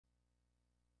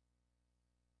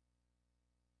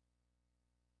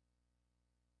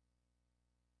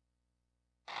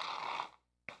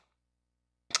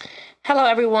Hello,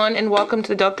 everyone, and welcome to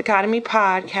the Dope Dichotomy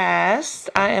podcast.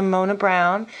 I am Mona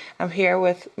Brown. I'm here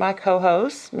with my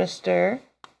co-host, Mr.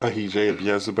 Ahijay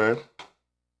Ibiezebe.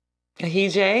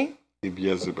 Ahijay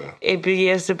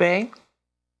Ibiezebe.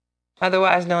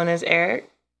 Otherwise known as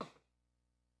Eric.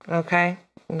 Okay,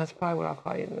 and that's probably what I'll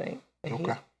call you today.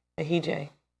 Okay.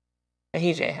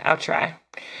 Ahijay, I'll try.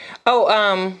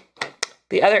 Oh,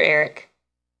 the other Eric.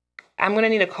 I'm gonna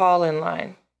need a call-in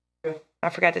line. I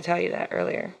forgot to tell you that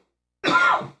earlier.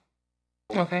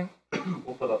 Okay.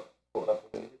 We'll put up.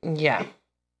 Yeah.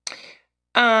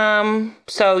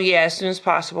 So yeah, as soon as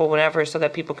possible, whenever, so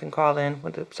that people can call in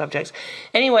with the subjects.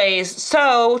 Anyways,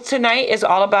 so tonight is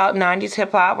all about 90s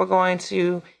hip hop. We're going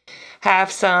to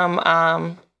have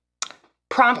some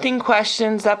prompting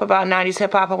questions up about 90s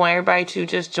hip hop. I want everybody to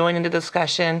just join in the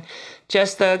discussion.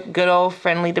 Just a good old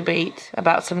friendly debate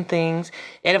about some things.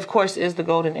 It of course is the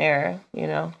golden era, you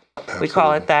know. Absolutely. We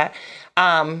call it that.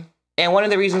 And one of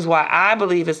the reasons why I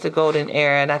believe it's the golden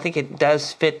era, and I think it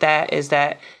does fit that, is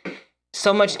that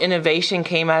so much innovation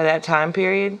came out of that time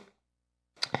period.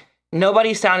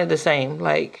 Nobody sounded the same.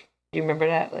 Like, you remember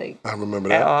that? Like, I remember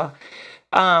that. At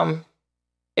all.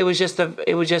 It was just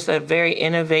a very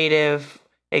innovative,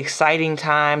 exciting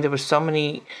time. There were so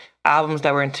many albums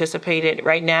that were anticipated.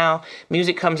 Right now,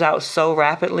 music comes out so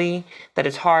rapidly that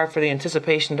it's hard for the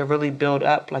anticipation to really build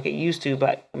up like it used to.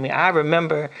 But I mean, I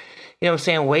remember, you know what I'm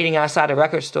saying, waiting outside the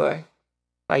record store,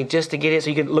 like just to get it so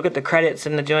you could look at the credits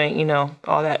in the joint, you know,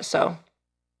 all that. So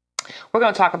we're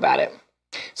going to talk about it.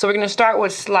 So we're going to start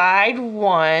with slide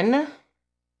 1.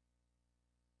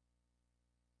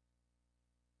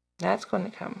 That's going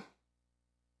to come.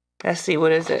 Let's see,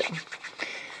 what is it?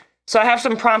 So I have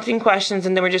some prompting questions,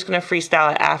 and then we're just going to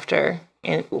freestyle it after.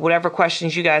 And whatever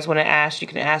questions you guys want to ask, you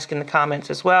can ask in the comments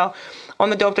as well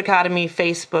on the Dope Dichotomy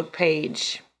Facebook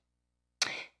page.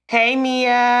 Hey,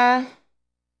 Mia.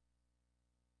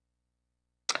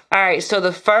 All right, so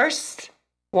the first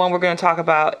one we're going to talk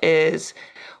about is,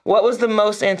 what was the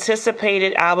most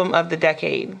anticipated album of the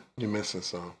decade? You're missing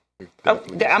some. I'm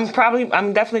definitely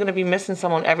going to be missing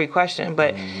some on every question,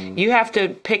 but you have to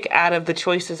pick out of the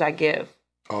choices I give.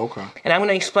 Oh, okay. And I'm going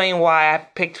to explain why I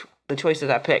picked the choices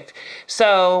I picked.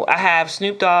 So I have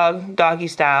Snoop Dogg, Doggy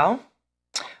Style,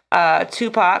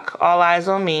 Tupac, All Eyes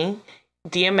on Me,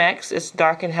 DMX, It's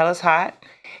Dark and Hell is Hot,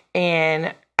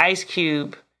 and Ice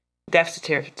Cube, Death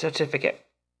Certificate.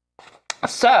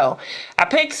 So I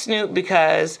picked Snoop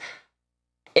because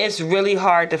it's really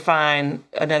hard to find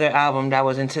another album that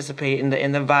was anticipated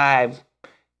in the vibe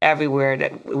everywhere,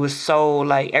 that it was so,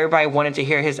 like, everybody wanted to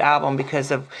hear his album because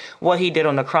of what he did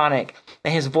on The Chronic.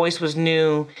 And his voice was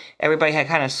new. Everybody had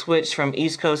kind of switched from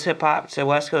East Coast hip hop to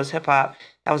West Coast hip hop.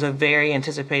 That was a very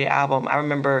anticipated album. I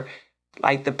remember,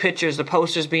 like, the pictures, the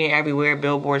posters being everywhere,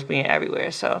 billboards being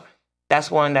everywhere. So that's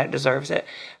one that deserves it.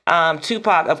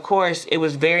 Tupac, of course, it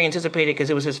was very anticipated because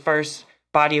it was his first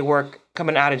body of work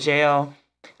coming out of jail.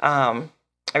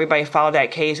 Everybody followed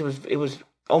that case. It was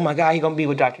oh my God, he's gonna be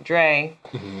with Dr. Dre.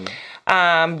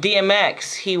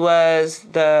 DMX, he was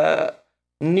the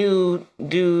new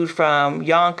dude from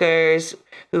Yonkers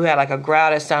who had like a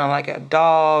growl that sounded like a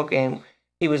dog, and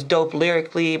he was dope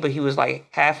lyrically, but he was like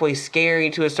halfway scary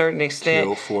to a certain extent.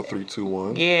 Kill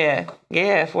 4321.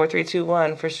 Yeah,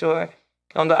 4321 for sure,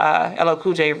 on the LL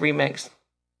Cool J remix.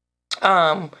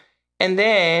 And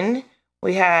then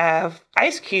we have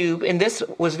Ice Cube, and this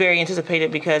was very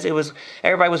anticipated because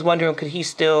everybody was wondering, could he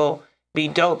still be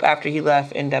dope after he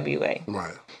left NWA?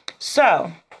 Right.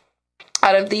 So,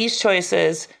 out of these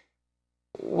choices,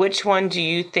 which one do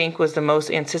you think was the most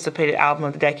anticipated album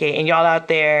of the decade? And y'all out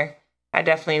there, I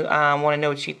definitely want to know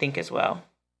what you think as well.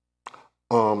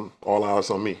 All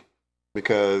Eyes on Me,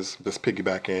 because just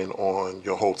piggybacking on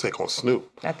your whole take on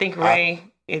Snoop. I think Ray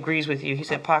agrees with you. He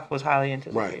said Pac was highly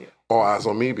anticipated. Right. All Eyes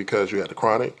on Me because you had The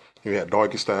Chronic, you had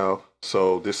Doggy Style,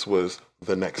 so this was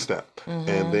the next step.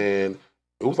 And then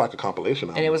it was like a compilation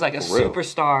album. And it was like a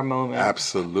superstar moment.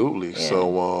 Absolutely. Yeah.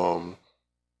 So,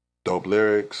 dope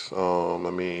lyrics. I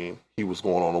mean, he was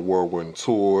going on a whirlwind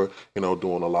tour, you know,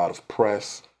 doing a lot of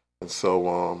press. And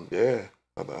so, yeah,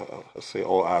 I say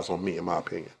All Eyes on Me, in my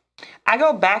opinion. I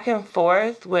go back and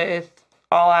forth with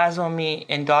All Eyes on Me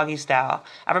and Doggy Style.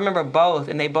 I remember both,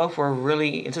 and they both were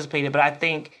really anticipated, but I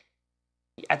think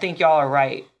y'all are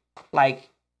right. Like,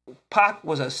 Pac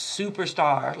was a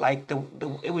superstar. Like,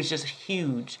 it was just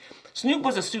huge. Snoop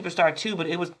was a superstar too, but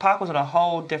Pac was on a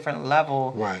whole different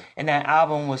level. Right. And that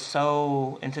album was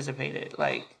so anticipated.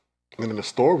 Like, And then the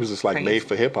story was just like Crazy. made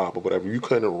for hip hop or whatever. You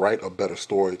couldn't write a better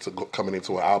story coming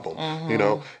into an album. You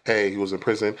know, hey, he was in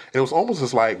prison. And it was almost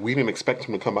just like we didn't expect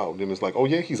him to come out. And then it's like, oh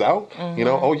yeah, he's out. You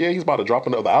know, oh yeah, he's about to drop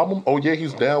another album. Oh yeah,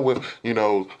 he's down with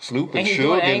Snoop and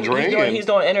Suge and Dre. He's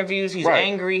doing interviews. He's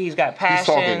angry. He's got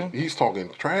passion. He's talking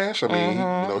trash. I mean,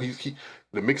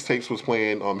 the mixtapes was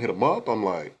playing Hit 'Em Up. I'm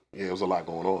like, yeah, there was a lot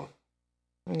going on.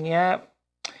 Yep.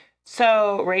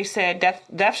 So Ray said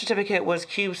Death Certificate was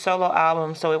Cube's solo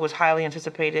album, so it was highly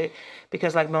anticipated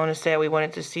because, like Mona said, we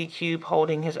wanted to see Cube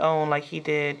holding his own like he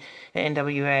did in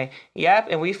NWA. Yep,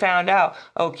 and we found out,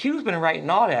 oh, Cube's been writing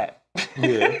all that.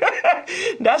 Yeah.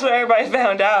 That's what everybody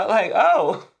found out. Like,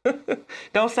 oh,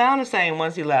 don't sound the same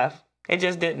once he left. It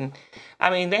just didn't. I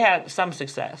mean, they had some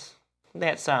success. They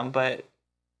had some, but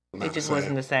it just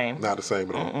wasn't the same. Not the same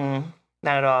at all.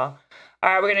 Not at all.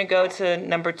 All right, we're going to go to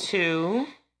number 2.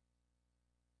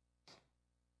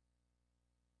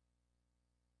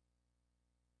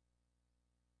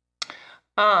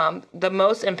 The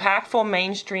most impactful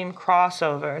mainstream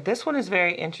crossover. This one is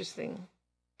very interesting.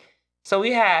 So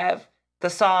we have the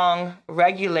song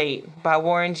Regulate by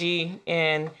Warren G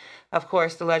and, of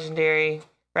course, the legendary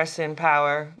Rest in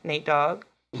Power, Nate Dogg.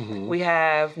 We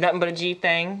have Nothing But a G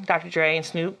Thing, Dr. Dre and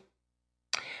Snoop.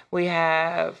 We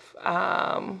have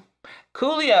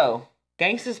Coolio,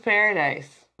 Gangsta's Paradise.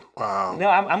 Wow. No,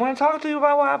 I'm going to talk to you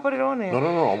about why I put it on there.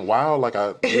 No. I'm wild.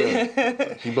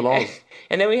 He belongs.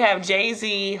 And then we have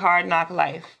Jay-Z, Hard Knock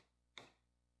Life.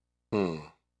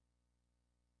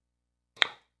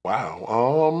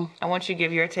 Wow. I want you to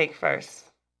give your take first.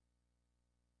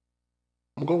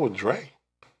 I'm going with Dre.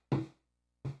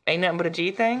 Ain't Nothing But a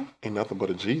G Thing? Ain't Nothing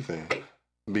But a G Thing.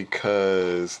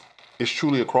 Because it's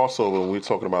truly a crossover when we're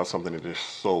talking about something that is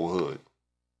so hood.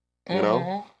 You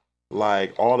know?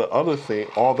 Like all the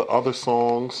other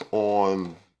songs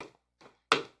on,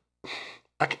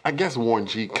 I guess Warren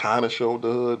G kind of showed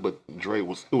the hood, but Dre it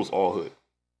was all hood.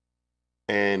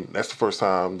 And that's the first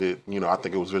time that, I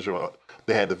think it was visual.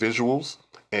 They had the visuals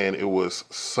and it was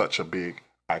such a big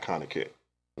iconic hit,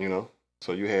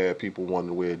 So you had people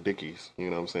wanting to wear Dickies, you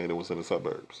know what I'm saying? It was in the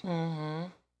suburbs.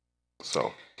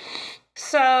 So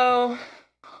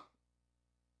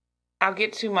I'll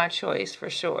get to my choice for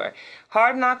sure.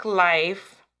 Hard Knock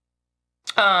Life,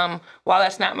 while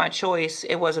that's not my choice,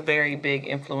 it was a very big,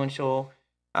 influential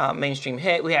mainstream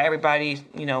hit. We had everybody,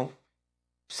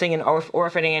 singing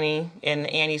Orphan Annie and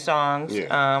Annie songs.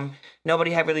 Yeah.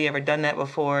 Nobody had really ever done that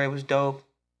before. It was dope.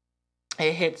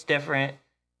 It hits different.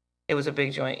 It was a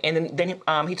big joint. And then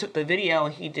he took the video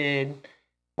and he did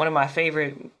one of my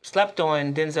favorite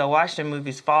slept-on Denzel Washington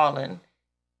movies, Fallen.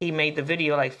 He made the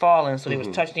video like Fallen, so they was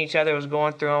touching each other, it was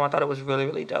going through them. I thought it was really,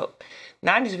 really dope.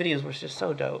 90s videos were just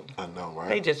so dope. I know, right?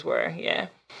 They just were, yeah.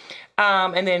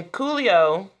 And then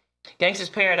Coolio, Gangsta's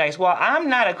Paradise. Well, I'm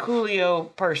not a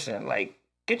Coolio person. Like,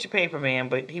 get your paper, man,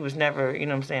 but he was never,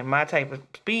 my type of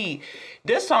speed.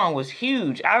 This song was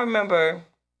huge. I remember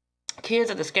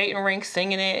kids at the skating rink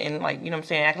singing it and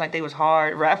acting like they was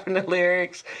hard, rapping the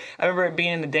lyrics. I remember it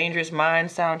being in the Dangerous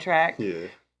Minds soundtrack. Yeah.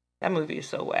 That movie is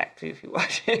so whack too if you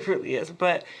watch it. It really is.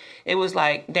 But it was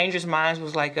like Dangerous Minds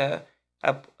was like a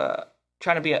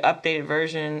trying to be an updated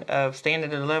version of Stand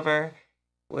and Deliver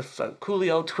with a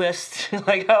Coolio twist.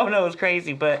 Like, I don't know, it was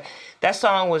crazy. But that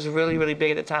song was really, really big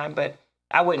at the time. But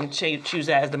I wouldn't choose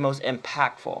that as the most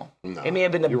impactful. No, it may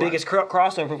have been the biggest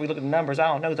crossover if we look at the numbers. I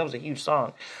don't know. That was a huge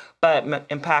song. But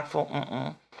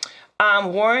impactful,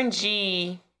 Warren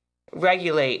G,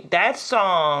 Regulate. That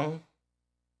song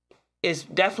is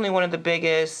definitely one of the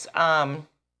biggest. As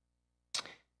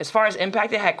far as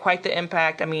impact, it had quite the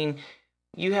impact. I mean,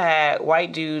 you had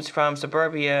white dudes from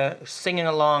suburbia singing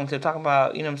along to talk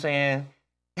about,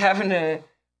 having to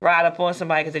ride up on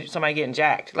somebody because somebody getting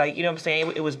jacked. Like,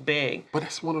 it was big. But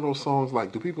it's one of those songs,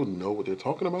 like, do people know what they're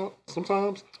talking about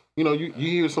sometimes? You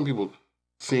hear some people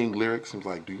sing lyrics and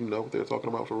like, do you know what they're talking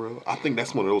about for real? I think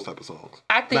that's one of those type of songs.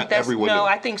 I think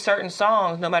I think certain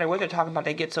songs, no matter what they're talking about,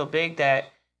 they get so big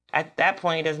that at that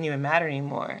point, it doesn't even matter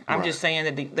anymore. I'm just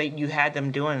saying that you had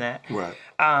them doing that. Right.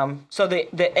 So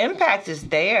the impact is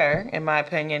there, in my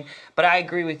opinion. But I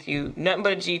agree with you. Nothing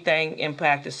But a G Thing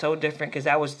impact is so different because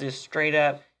that was just straight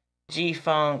up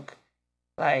G-Funk,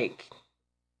 like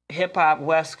hip-hop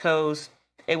West Coast.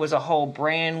 It was a whole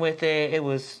brand with it. It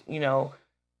was,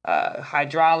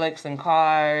 hydraulics and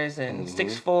cars and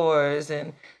 6'4s.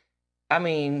 And, I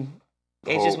mean...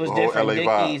 It just was different.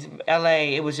 Dickies,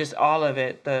 LA, it was just all of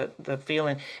it, the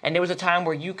feeling. And there was a time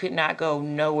where you could not go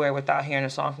nowhere without hearing a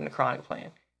song from The Chronic playing.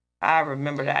 I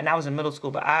remember that. And I was in middle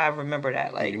school, but I remember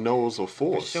that. Like, it was a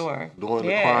force. For sure. During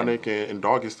the Chronic and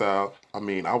Doggy Style, I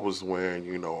mean, I was wearing,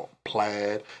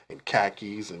 plaid and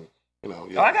khakis and,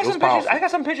 yeah. I got some pictures. I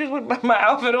got some pictures with my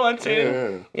outfit on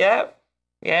too. Yeah. Yep.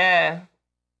 Yeah.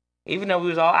 Even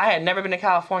though I had never been to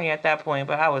California at that point,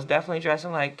 but I was definitely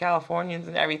dressing like Californians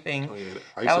and everything. Oh, yeah.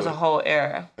 That was a whole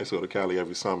era. I used to go to Cali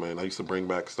every summer, and I used to bring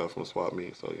back stuff from Swap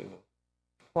Meet, so,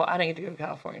 Well, I didn't get to go to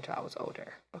California until I was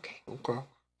older. Okay.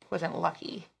 Wasn't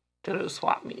lucky to do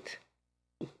Swap Meet.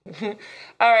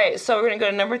 All right, so we're going to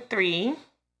go to number 3,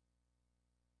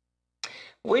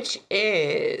 which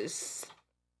is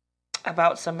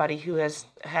about somebody who has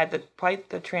had quite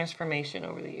the transformation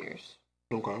over the years.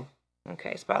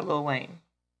 Okay, it's about Lil Wayne.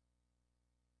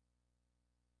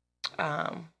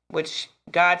 Which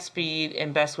Godspeed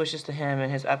and best wishes to him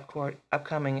and his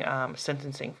upcoming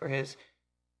sentencing for his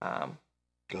gun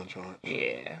charge.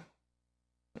 Yeah,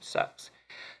 it sucks.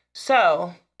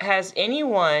 So, has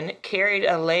anyone carried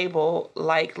a label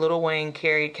like Lil Wayne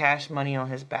carried Cash Money on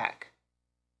his back?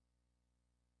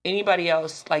 Anybody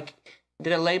else, like,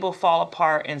 did a label fall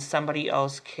apart and somebody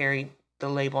else carried the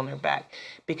label on their back?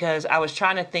 Because I was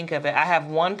trying to think of it. I have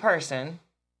one person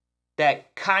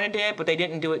that kind of did, but they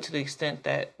didn't do it to the extent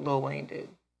that Lil Wayne did.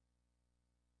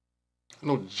 I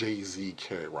know Jay-Z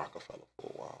carried Rockefeller for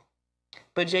a while.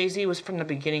 But Jay-Z was from the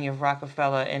beginning of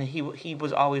Rockefeller, and he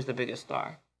was always the biggest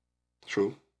star.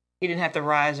 True. He didn't have to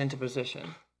rise into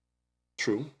position.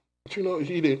 True. But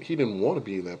he didn't want to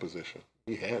be in that position.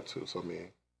 He had to, so I mean.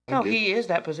 No, he is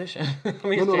that position. I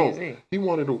mean, no. He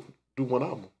wanted to do one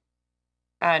album.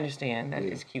 I understand. That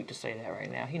is cute to say that right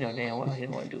now. He know damn well he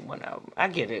didn't want to do one album. I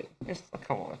get it.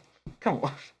 Come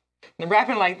on. And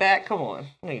rapping like that, come on.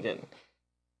 No, he didn't.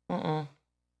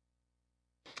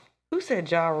 Who said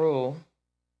Ja Rule?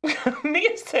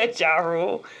 Mia said Ja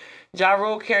Rule. Ja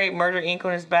Rule carried Murder Inc.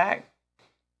 on his back.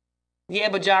 Yeah,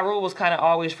 but Ja Rule was kind of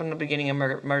always from the beginning of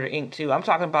Murder Inc. too. I'm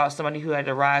talking about somebody who had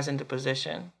to rise into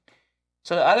position.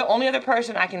 So the only other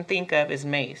person I can think of is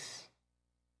Mace.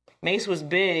 Mace was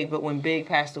big, but when Big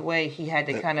passed away, he had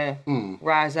to kind of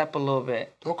rise up a little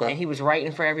bit. Okay. And he was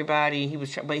writing for everybody.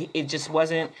 But it just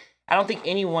wasn't. I don't think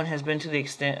anyone has been to the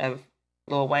extent of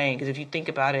Lil Wayne. Because if you think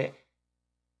about it,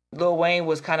 Lil Wayne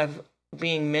was kind of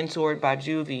being mentored by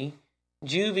Juvie.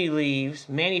 Juvie leaves.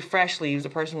 Manny Fresh leaves. The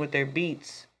person with their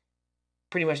beats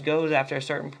pretty much goes after a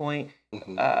certain point.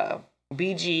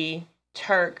 BG,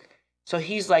 Turk. So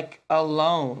he's like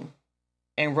alone.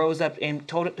 And rose up and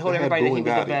told everybody that he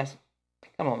was the best.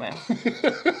 Come on, man.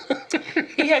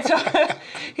 he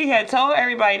had told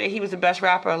everybody that he was the best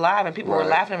rapper alive, and people were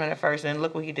laughing at him at first. And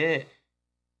look what he did.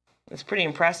 It's pretty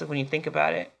impressive when you think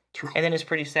about it. True. And then it's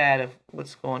pretty sad of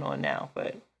what's going on now.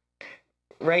 But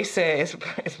Ray says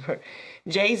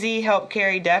Jay-Z helped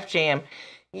carry Def Jam.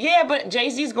 Yeah, but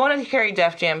Jay-Z's going to carry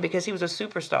Def Jam because he was a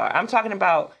superstar. I'm talking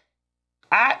about.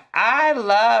 I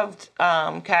loved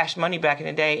Cash Money back in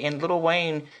the day, and Lil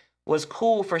Wayne was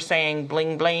cool for saying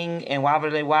bling bling and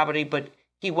wobbly wobbly, but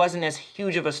he wasn't as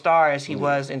huge of a star as he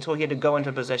was until he had to go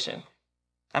into position.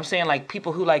 I'm saying like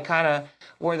people who like kind of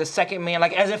were the second man,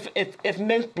 like as if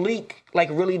Mint Bleak like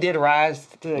really did rise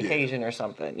to the occasion or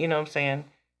something. You know what I'm saying?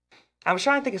 I was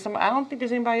trying to think of somebody. I don't think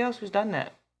there's anybody else who's done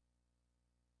that.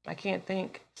 I can't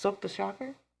think. Silk the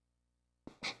Shocker?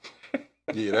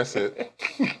 Yeah, that's it.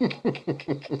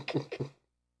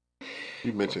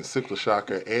 You mentioned Silk the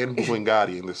Shocker and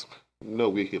Bugatti in this. No,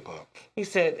 we hip hop. He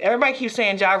said everybody keeps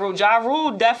saying Ja Rule. Ja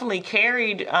Rule definitely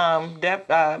carried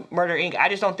Murder Inc. I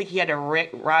just don't think he had to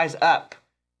rise up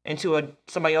into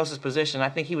somebody else's position. I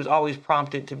think he was always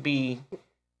prompted to be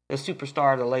the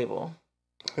superstar of the label.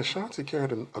 Ashanti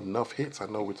carried enough hits. I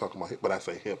know we're talking about, but I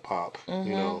say hip hop.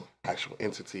 Actual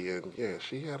entity, and yeah,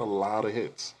 she had a lot of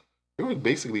hits. It was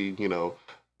basically, the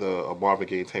Marvin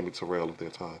Gaye and Tammy Terrell of their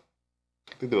time.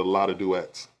 They did a lot of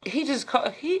duets. He just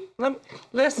called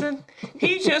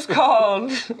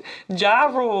Ja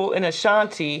Rule and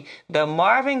Ashanti the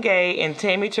Marvin Gaye and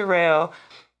Tammy Terrell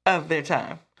of their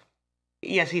time.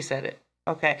 Yes, he said it.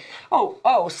 Okay.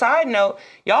 Oh, side note,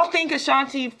 y'all think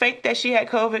Ashanti faked that she had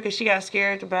COVID because she got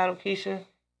scared to battle Keisha?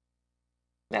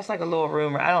 That's like a little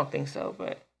rumor. I don't think so,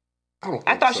 but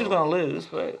I thought she was going to lose,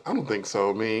 but I don't think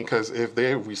so. I mean, because if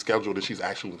they rescheduled and she's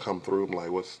actually going to come through, I'm like,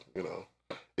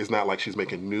 it's not like she's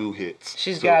making new hits.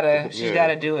 She's got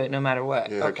to do it no matter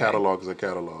what. Yeah, her catalog is a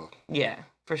catalog. Yeah,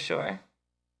 for sure.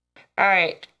 All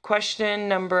right, question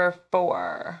number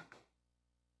 4.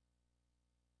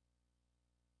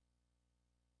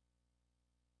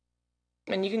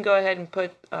 And you can go ahead and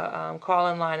put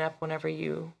call-in line up whenever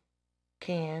you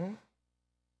can.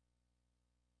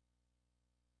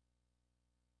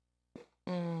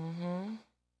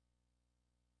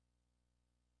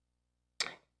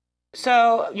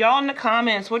 So y'all in the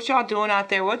comments, what y'all doing out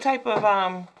there? What type of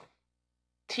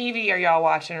TV are y'all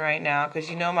watching right now? Because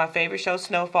you know my favorite show,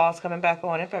 Snowfall, is coming back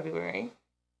on in February.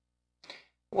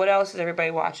 What else is everybody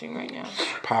watching right now?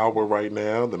 Power right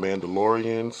now, The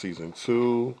Mandalorian, season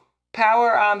 2.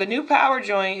 Power, the new Power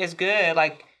joint is good.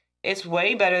 Like, it's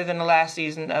way better than the last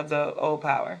season of the old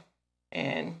Power.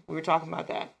 And we were talking about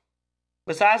that.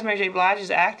 Besides Mary J. Blige's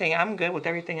acting, I'm good with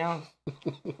everything else.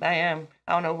 I am.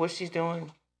 I don't know what she's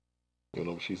doing. You don't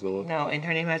know what she's doing? No, and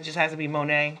her name just has to be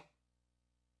Monet.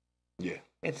 Yeah.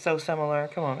 It's so similar.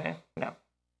 Come on, man. No.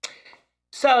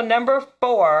 So, number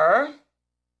 4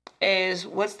 is,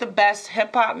 what's the best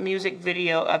hip-hop music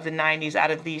video of the 90s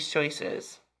out of these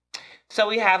choices? So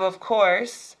we have, of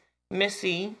course,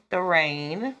 Missy, The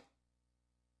Rain.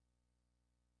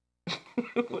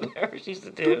 Whatever she used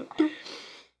to do.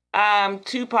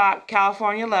 Tupac,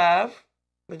 California Love,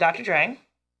 with Dr. Dre.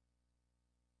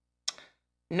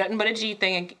 Nothing But a G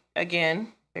Thing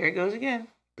again. There it goes again.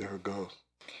 There it goes.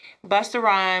 Busta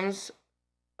Rhymes,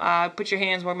 Put Your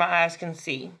Hands Where My Eyes Can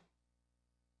See.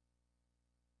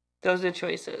 Those are the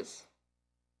choices.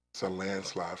 It's a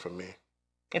landslide for me.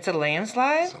 It's a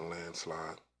landslide? It's a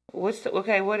landslide.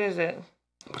 Okay, what is it?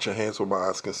 Put Your Hands Where My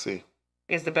Eyes Can See.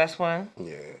 Is the best one?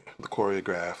 Yeah. The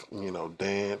choreographed,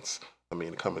 dance.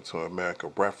 Coming to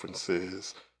America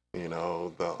references. The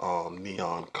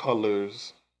neon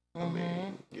colors.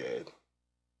 Yeah.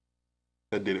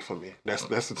 That did it for me. That's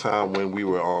the time when we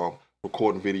were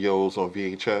recording videos on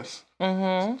VHS.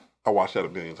 I watched that a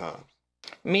million times.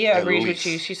 Mia agrees with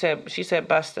you. She said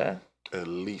Busta. At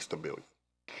least a million.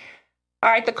 All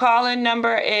right, the call-in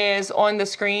number is on the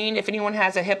screen. If anyone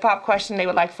has a hip-hop question they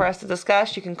would like for us to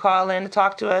discuss, you can call in to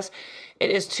talk to us.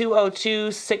 It is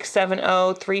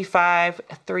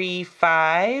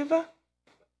 202-670-3535.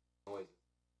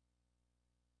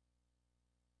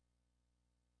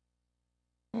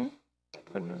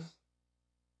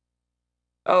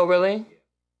 Oh, really?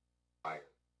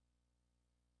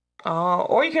 Oh,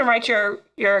 or you can write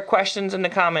your questions in the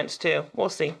comments too. We'll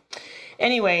see.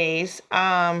 Anyways,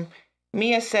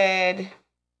 Mia said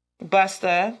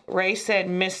Busta. Ray said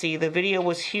Missy. The video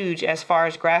was huge as far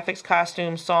as graphics,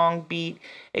 costumes, song, beat,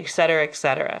 etc.,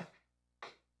 etc.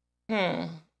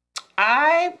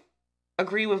 I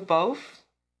agree with both.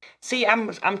 See,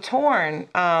 I'm torn.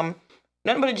 Nothing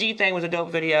But a G Thing was a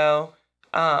dope video.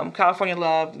 California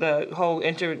Love, the whole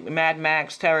Mad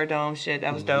Max Terror Dome shit,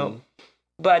 that was dope.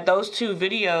 But those two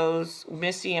videos,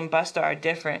 Missy and Busta, are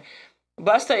different.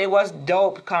 Busta, it was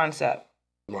dope concept.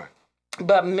 Right.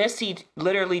 But Missy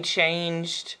literally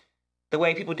changed the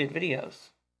way people did videos.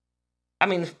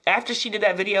 After she did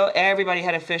that video, everybody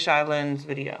had a Fisheye Lens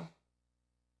video.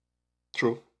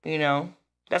 True.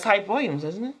 That's Hype Williams,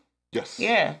 isn't it? Yes.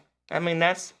 Yeah.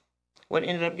 That's what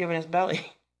ended up giving us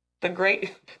Belly. The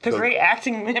great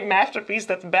acting masterpiece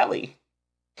that's Belly.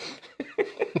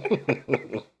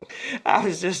 I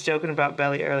was just joking about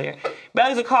Belly earlier.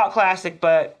 Belly's a cult classic,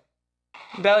 but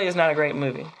Belly is not a great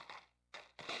movie.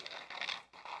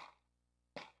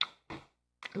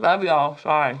 Love y'all.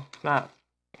 Sorry. Not.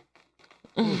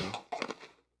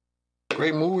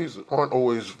 Great movies aren't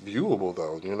always viewable,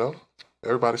 though,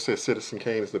 Everybody says Citizen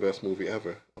Kane is the best movie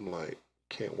ever. I'm like,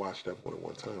 can't watch that more than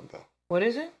one time, though. What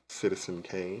is it? Citizen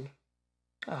Kane.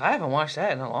 Oh, I haven't watched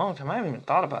that in a long time. I haven't even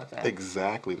thought about that.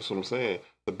 Exactly. That's what I'm saying.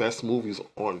 The best movies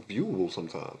aren't viewable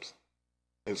sometimes.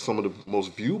 And some of the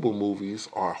most viewable movies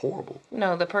are horrible.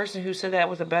 No, the person who said that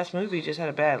was the best movie just had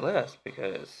a bad list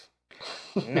because,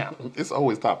 no. It's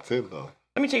always top 10, though.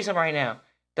 Let me tell you something right now.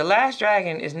 The Last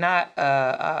Dragon is not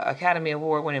a Academy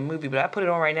Award winning movie, but I put it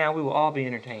on right now, we will all be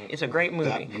entertained. It's a great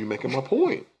movie. You're making my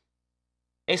point.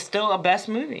 It's still a best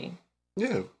movie.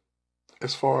 Yeah.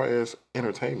 As far as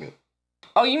entertainment.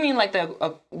 Oh, you mean like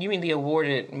the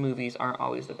awarded movies aren't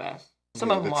always the best? Some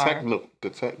of them are.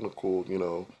 The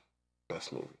technical,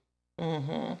 best movie.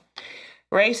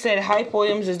 Ray said Hype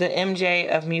Williams is the MJ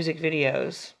of music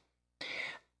videos.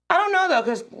 I don't know though,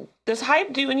 because does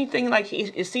Hype do anything like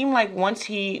it seemed like once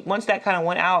that kind of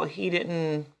went out, he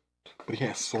didn't. But he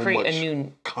has so much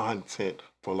content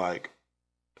for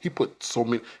he put so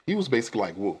many. He was basically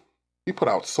like Woo. He put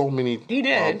out so many. He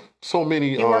did. So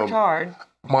many. He worked hard.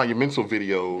 Monumental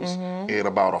videos in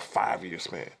about a 5-year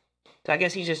span. So I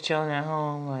guess he's just chilling at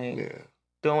home,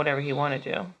 doing whatever he wanted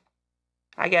to.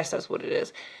 I guess that's what it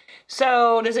is.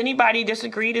 So does anybody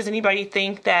disagree? Does anybody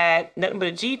think that Nothing But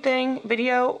a G Thing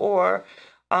video or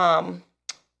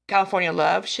California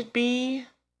Love should be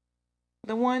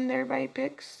the one that everybody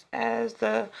picks as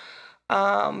the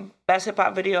best hip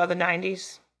hop video of the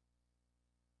 90s?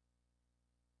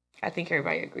 I think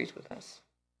everybody agrees with us.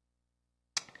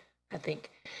 I think.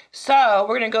 So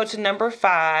we're going to go to number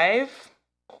 5.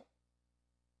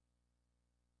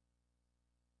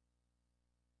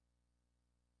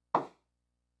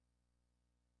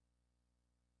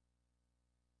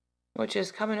 Which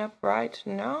is coming up right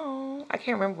now. I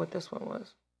can't remember what this one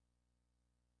was.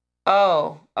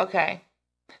 Oh, okay.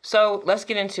 So let's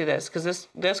get into this because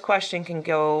this question can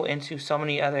go into so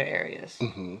many other areas.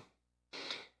 Mm-hmm.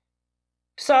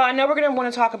 So I know we're going to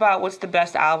want to talk about what's the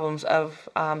best albums of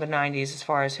the 90s as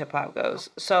far as hip hop goes.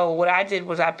 So what I did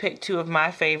was I picked 2 of my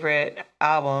favorite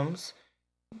albums.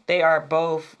 They are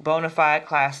both bona fide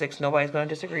classics. Nobody's going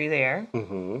to disagree there.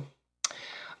 Mm-hmm.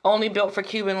 Only Built for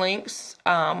Cuban Links,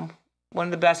 one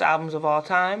of the best albums of all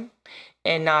time.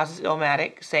 And Nas'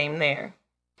 Illmatic, same there.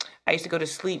 I used to go to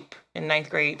sleep in 9th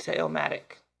grade to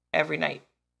Illmatic every night.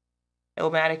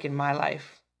 Illmatic in my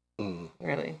life.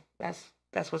 Really.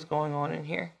 That's what's going on in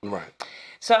here. Right.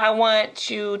 So I want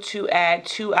you to add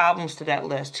 2 albums to that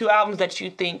list. 2 albums that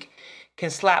you think can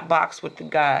slap box with the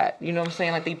God. You know what I'm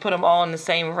saying? Like they put them all in the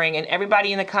same ring. And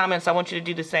everybody in the comments, I want you to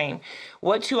do the same.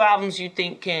 What 2 albums you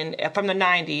think can, from the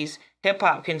 90s,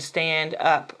 hip-hop can stand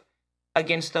up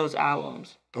against those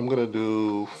albums? I'm going to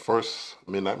do first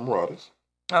Midnight Marauders.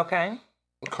 Okay.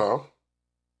 Okay.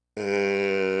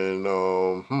 And,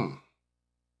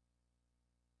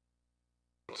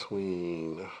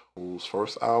 between whose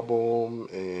first album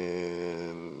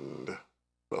and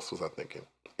what else was I thinking?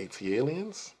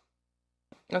 AT-Aliens?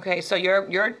 Okay, so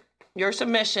your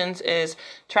submissions is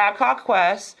Tribe Called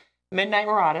Quest, Midnight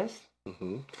Marauders.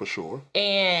 Mm-hmm, for sure.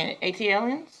 And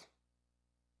AT-Aliens?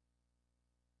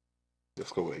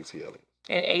 Let's go with AT-Aliens.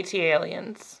 And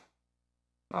AT-Aliens.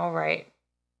 All right.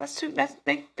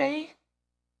 They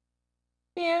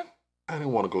yeah. I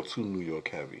didn't want to go too New York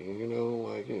heavy,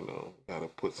 gotta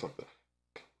put something.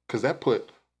 Because that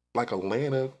put, like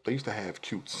Atlanta, they used to have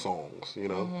cute songs,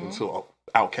 until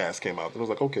Outkast came out. And it was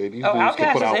like, okay, these dudes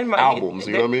can put out albums,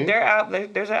 you know what I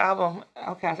mean? There's an album,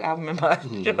 Outkast album in my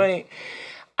joint.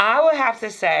 I would have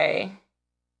to say,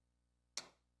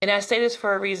 and I say this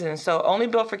for a reason, so Only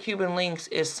Built for Cuban Links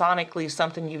is sonically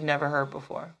something you've never heard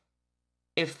before.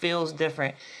 It feels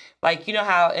different. Like, you know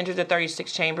how Enter the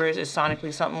 36 Chambers is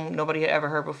sonically something nobody had ever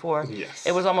heard before? Yes.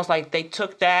 It was almost like they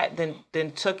took that,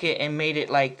 then took it and made it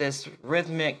like this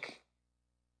rhythmic.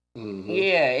 Mm-hmm.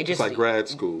 Yeah. It just, it's like grad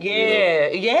school. Yeah.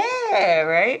 Yeah,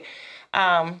 right?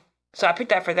 So I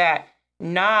picked that for that.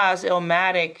 Nas,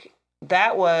 Illmatic,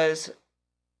 that was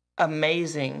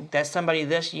amazing that somebody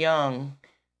this young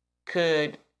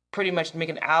could pretty much make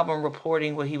an album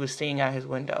reporting what he was seeing out his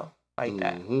window like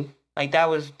that. Mm-hmm. Like that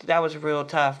was real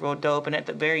tough, real dope. And at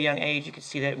the very young age, you could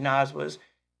see that Nas was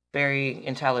very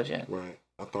intelligent. Right.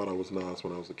 I thought I was Nas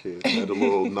when I was a kid. I had the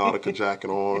little Nautica jacket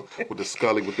on with the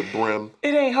Scully with the brim.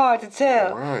 It ain't hard to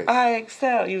tell. Right. I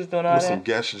excel. You was doing all with that. Some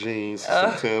Guess jeans,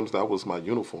 some Timbs. That was my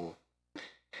uniform.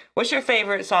 What's your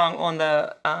favorite song on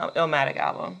the Illmatic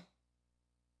album?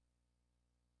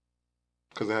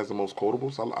 Because it has the most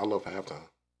quotables. I love Halftime.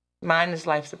 Mine is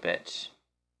Life's a Bitch.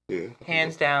 Yeah.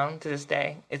 Hands down to this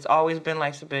day. It's always been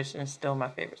Life's a Bitch and it's still my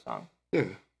favorite song. Yeah.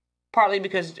 Partly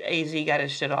because AZ got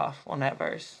his shit off on that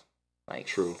verse. Like,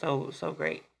 true. So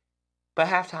great. But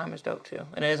Halftime is dope too.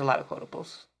 And there's a lot of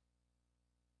quotables.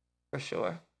 For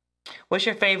sure. What's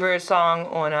your favorite song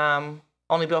on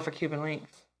Only Built for Cuban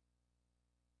Links?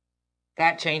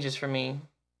 That changes for me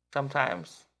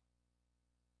sometimes.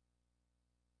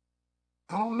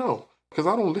 I don't know. Because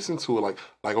I don't listen to it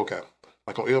like okay.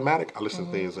 Like on Illmatic, I listen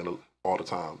to things all the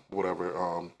time,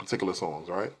 whatever, particular songs,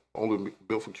 right? Only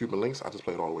Built for Cuban Links, I just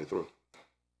play it all the way through.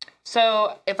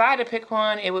 So if I had to pick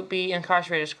one, it would be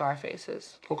Incarcerated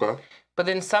Scarfaces. Okay. But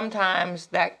then sometimes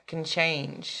that can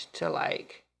change to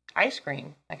like Ice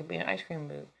Cream. I could be in ice cream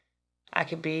mood. I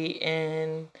could be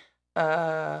in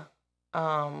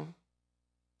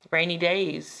Rainy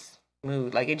Days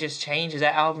mood. Like it just changes.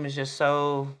 That album is just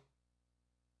so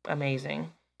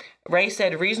amazing. Ray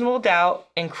said Reasonable Doubt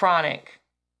and Chronic.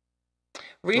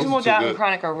 Reasonable Doubt and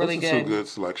Chronic are really good. Two good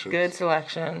selections. Good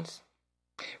selections.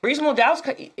 Reasonable Doubt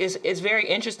is very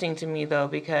interesting to me though,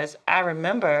 because I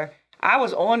remember I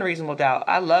was on Reasonable Doubt.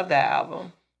 I love that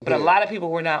album. But a lot of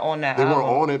people were not on that album. They weren't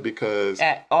on it because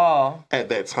at all. At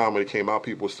that time when it came out,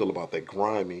 people were still about that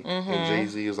grimy. And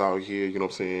Jay-Z is out here, you know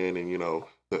what I'm saying? And,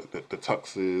 the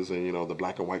tuxes and, the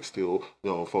black and white still,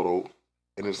 photo.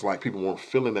 And it's like people weren't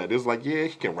feeling that. It's like, yeah,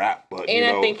 he can rap, but, And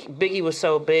I think Biggie was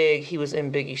so big, he was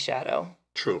in Biggie's shadow.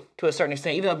 True. To a certain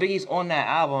extent. Even though Biggie's on that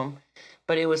album.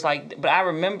 But it was like, but I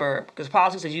remember, because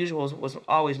Politics as Usual was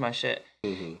always my shit.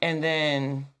 Mm-hmm. And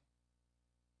then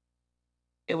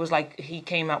it was like he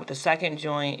came out with the second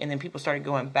joint and then people started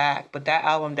going back. But that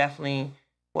album definitely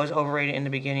was overrated in the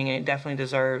beginning, and it definitely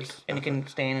deserves, and it can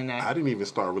stand in I that. didn't even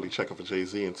start really checking for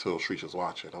Jay-Z until Streets was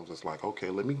watching. I was just like, okay,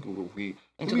 let me read.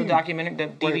 Into the documentary, the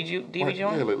DVD Yeah,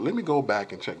 joint. let me go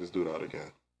back and check this dude out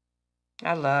again.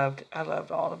 I loved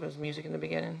all of his music in the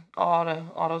beginning, all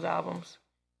those albums.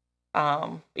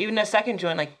 Even the second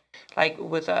joint, like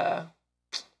with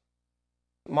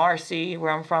Marcy,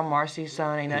 where I'm from, Marcy's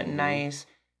Son, Ain't Nothing Nice,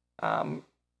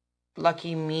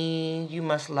 Lucky Me, You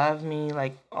Must Love Me,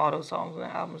 like all those songs on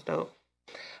the album's dope.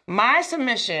 My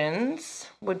submissions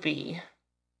would be,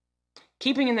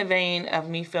 keeping in the vein of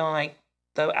me feeling like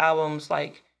the albums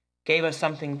like gave us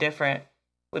something different,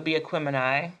 would be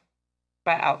Aquemini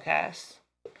by Outkast.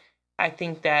 I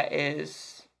think that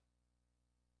is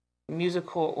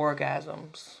musical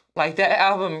orgasms. Like that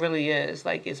album really is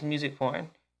like it's music porn.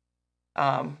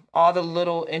 All the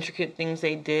little intricate things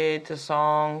they did to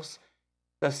songs,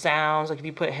 the sounds, like if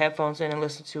you put headphones in and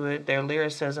listen to it, their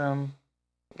lyricism,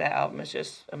 that album is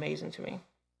just amazing to me.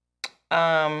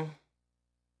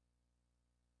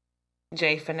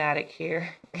 J Fanatic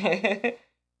here.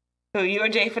 Who, you a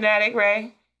J Fanatic,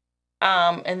 Ray?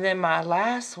 And then my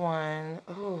last one,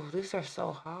 oh, these are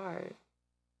so hard.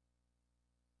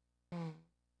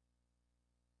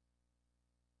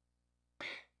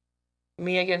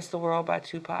 Me Against the World by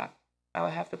Tupac. I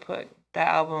would have to put that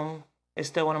album is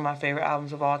still one of my favorite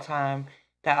albums of all time.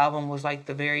 That album was like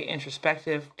the very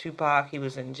introspective Tupac. He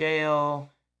was in jail.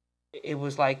 It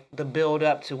was like the build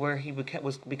up to where he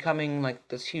was becoming like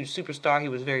this huge superstar. He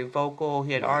was very vocal.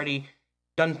 He had already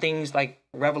done things like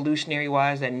revolutionary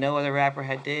wise that no other rapper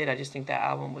had did. I just think that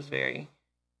album was very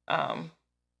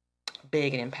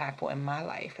big and impactful in my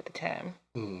life at the time.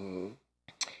 Mm-hmm.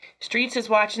 Streets is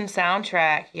Watching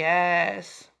soundtrack,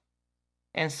 yes.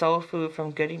 And Soul Food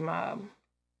from Goody Mob.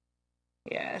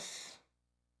 Yes.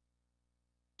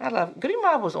 I love Goody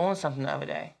Mob was on something the other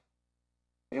day.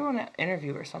 We were on an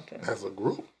interview or something. As a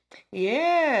group?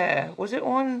 Yeah. Was it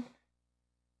on?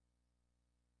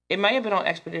 It might have been on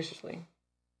Expeditiously.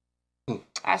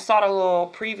 I saw the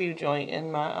little preview joint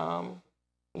in my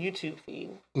YouTube feed.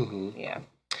 Mm-hmm. Yeah.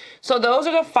 So those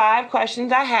are the 5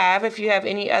 questions I have. If you have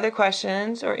any other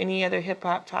questions or any other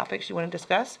hip-hop topics you want to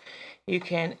discuss, you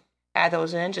can add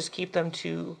those in. Just keep them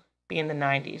to be in the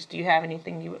 90s. Do you have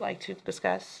anything you would like to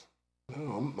discuss?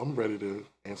 No, I'm ready to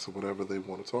answer whatever they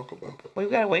want to talk about.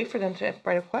 We've got to wait for them to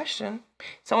write a question.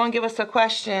 Someone give us a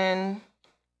question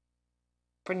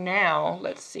for now.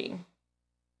 Let's see.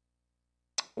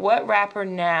 What rapper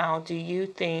now do you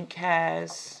think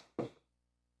has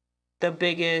the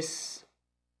biggest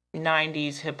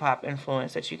 90s hip-hop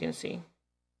influence that you can see?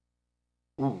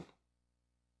 Ooh.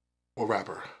 What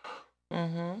rapper?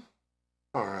 Mm-hmm.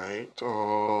 All right.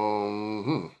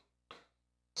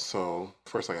 So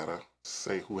first I gotta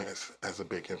say who has a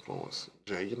big influence.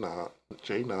 Jay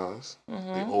Nas.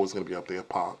 Mm-hmm. They're always gonna be up there.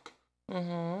 Pac.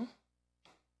 Mm-hmm.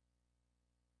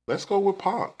 Let's go with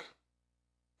Pac.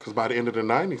 Because by the end of the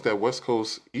 90s, that West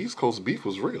Coast, East Coast beef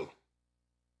was real.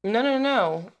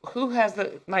 No. Who has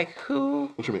the, like,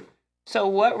 who? What you mean? So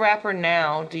what rapper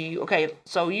now do you, okay,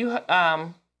 so you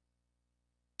know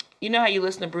how you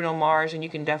listen to Bruno Mars and you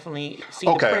can definitely see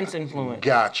the Prince influence.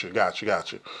 Gotcha.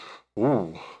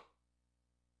 Ooh.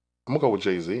 I'm going to go with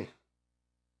Jay-Z.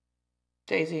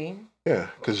 Jay-Z? Yeah,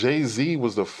 because Jay-Z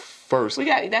was the first.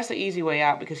 That's the easy way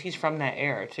out because he's from that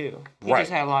era, too. He just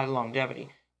had a lot of longevity.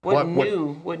 What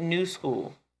new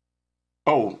school?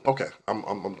 Oh, okay.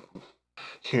 I'm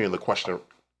hearing the question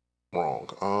wrong.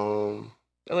 Oh,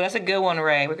 that's a good one,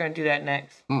 Ray. We're going to do that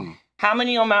next. How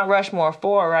many on Mount Rushmore?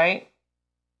 4, right?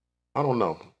 I don't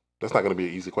know. That's not going to be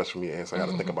an easy question for me to answer. I got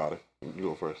to think about it. You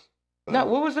go first. No,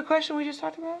 what was the question we just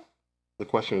talked about? The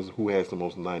question is who has the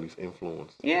most 90s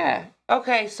influence? Yeah.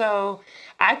 Okay, so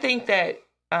I think that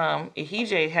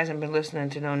Ihije hasn't been listening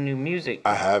to no new music.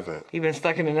 I haven't. He's been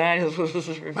stuck in the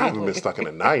 90s. I haven't been stuck in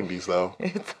the 90s, though.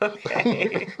 It's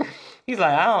okay. He's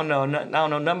like, I don't know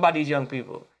nothing about these young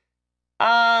people.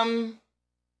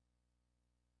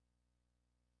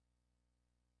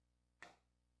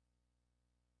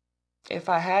 If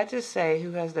I had to say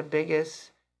who has the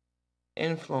biggest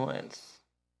influence,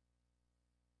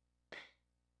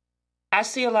 I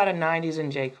see a lot of 90s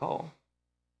in J. Cole.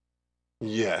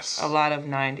 Yes. A lot of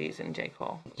 90s in J.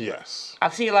 Cole. Yes. I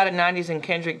see a lot of 90s in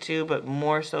Kendrick too, but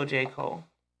more so J. Cole.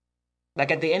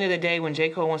 Like at the end of the day, when J.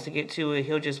 Cole wants to get to it,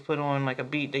 he'll just put on like a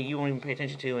beat that you won't even pay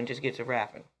attention to and just get to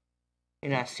rapping. You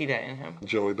know, I see that in him.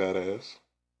 Joey Badass.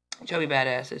 Joey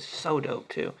Badass is so dope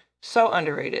too. So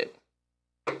underrated.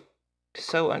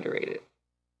 So underrated.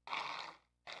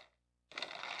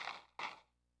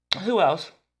 Who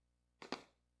else?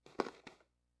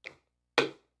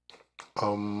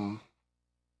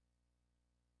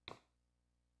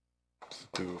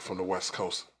 dude from the West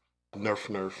Coast, Nerf.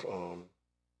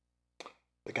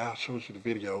 The guy showed you the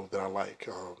video that I like.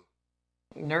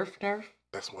 Nerf.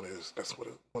 That's one of his.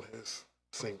 One of his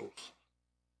singles.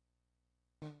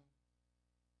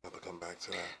 Have to come back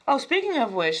to that. Oh, speaking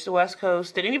of which, the West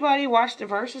Coast. Did anybody watch the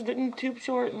verses? Didn't Too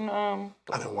Short and I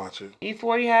didn't watch it.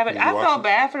 E40 have it? I felt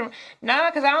bad for them.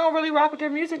 Nah, because I don't really rock with their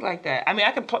music like that. I mean,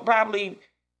 I could probably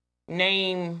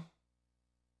name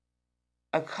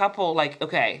a couple. Like,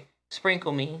 okay,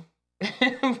 "Sprinkle Me"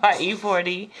 by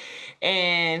E40,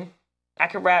 and I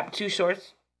could rap Too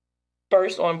Short's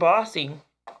verse on "Bossy."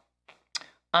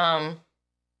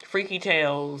 Freaky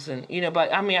Tales, and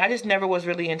but I mean, I just never was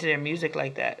really into their music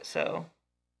like that. So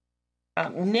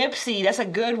Nipsey, that's a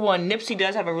good one. Nipsey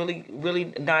does have a really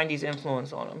 90s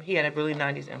influence on him. He had a really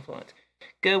 90s influence.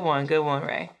 Good one,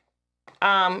 Ray.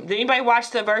 Did anybody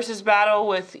watch the versus battle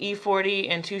with E40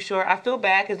 and Too Short? I feel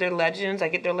bad because they're legends. I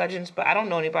get they're legends, but I don't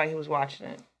know anybody who was watching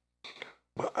it.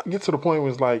 But I get to the point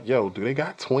where it's like, yo, do they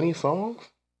got 20 songs?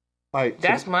 Like,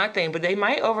 that's my thing, but they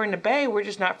might over in the Bay. We're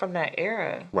just not from that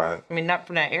era, right? I mean, not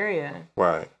from that area,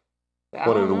 right?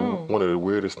 One of the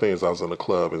weirdest things, I was in a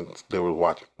club and they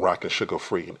were rocking "Sugar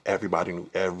Free" and everybody knew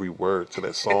every word to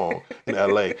that song in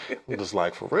LA. I'm just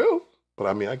like, for real? But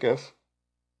I mean, I guess.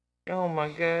 Oh my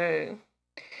God!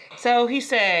 So he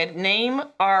said, "Name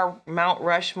our Mount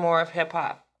Rushmore of hip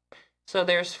hop." So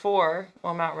there's 4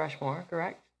 on Mount Rushmore,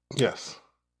 correct? Yes.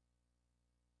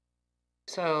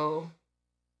 So.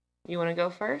 You want to go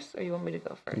first, or you want me to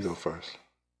go first? You go first.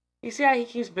 You see how he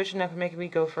keeps bitching up and making me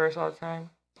go first all the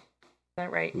time? Is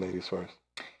that right? Ladies first.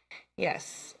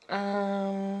 Yes.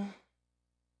 Oh,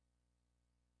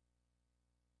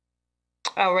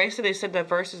 right. So they said the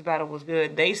versus battle was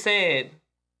good. They said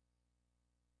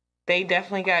they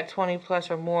definitely got 20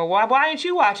 plus or more. Why didn't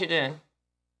you watch it then?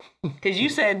 Because you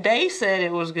said they said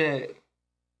it was good.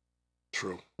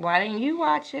 True. Why didn't you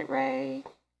watch it, Ray?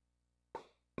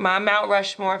 My Mount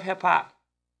Rushmore of hip hop.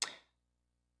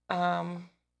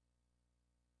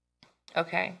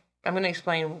 Okay. I'm going to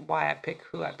explain why I pick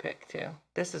who I pick too.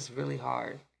 This is really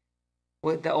hard.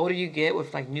 With the older you get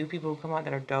with like new people who come out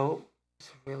that are dope, it's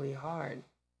really hard.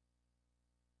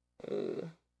 Ooh.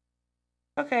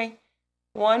 Okay.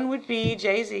 One would be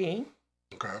Jay-Z.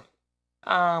 Okay.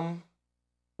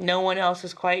 No one else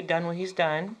has quite done what he's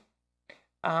done.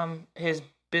 His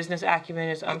business acumen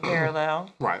is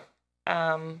unparalleled. Right.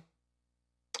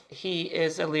 He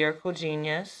is a lyrical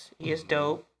genius. He is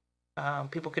dope.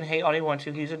 People can hate all they want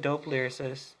to. He's a dope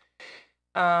lyricist.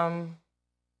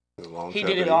 He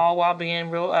did it all while being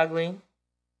real ugly.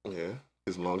 Yeah,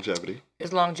 his longevity.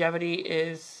 His longevity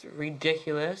is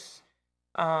ridiculous.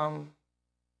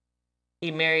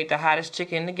 He married the hottest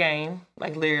chick in the game,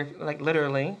 like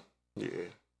literally. Yeah.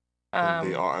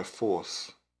 They are a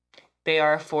force. They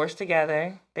are a force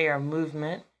together. They are a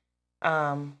movement.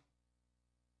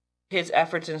 His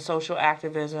efforts in social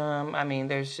activism, I mean,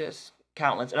 there's just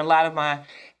countless. And a lot of my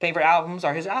favorite albums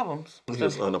are his albums. He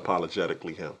was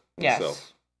unapologetically him. Yes.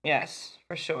 Himself. Yes,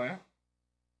 for sure.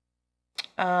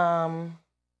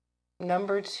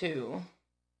 Number 2.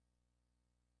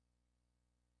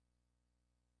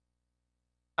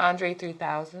 Andre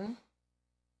 3000.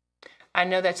 I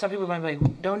know that some people might be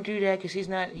like, don't do that because he's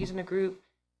in the group.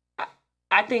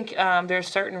 I think there's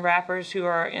certain rappers who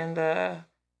are in the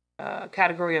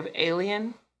category of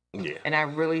alien. Yeah. And I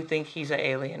really think he's an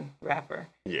alien rapper.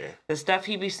 Yeah. The stuff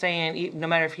he be saying, no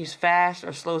matter if he's fast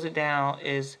or slows it down,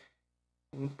 is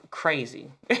crazy.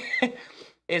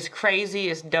 It's crazy.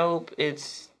 It's dope.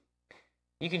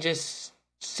 You can just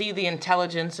see the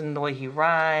intelligence in the way he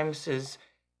rhymes.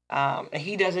 And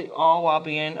he does it all while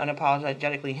being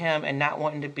unapologetically him and not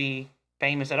wanting to be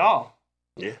famous at all.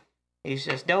 Yeah. He's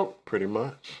just dope. Pretty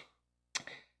much.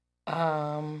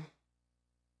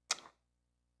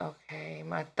 Okay,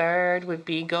 my third would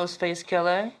be Ghostface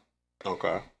Killer.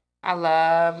 Okay. I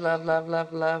love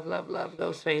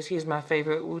Ghostface. He's my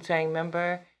favorite Wu-Tang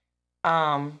member.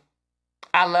 I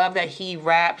love that he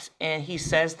raps and he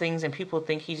says things and people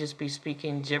think he just be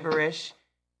speaking gibberish.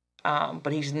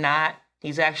 But he's not.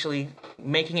 He's actually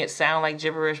making it sound like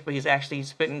gibberish, but he's actually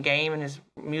spitting game in his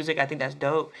music. I think that's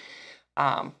dope.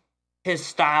 His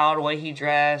style, the way he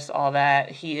dressed, all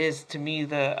that. He is, to me,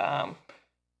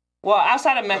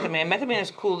 outside of Method Man. Method Man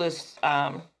is coolest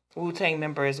Wu-Tang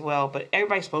member as well, but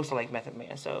everybody's supposed to like Method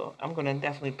Man, so I'm going to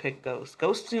definitely pick Ghost.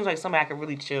 Ghost seems like somebody I could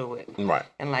really chill with. Right.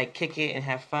 And, like, kick it and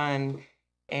have fun,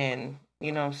 and,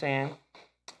 you know what I'm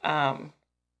saying?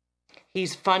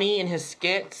 He's funny in his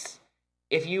skits.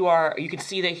 You can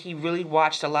see that he really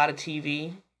watched a lot of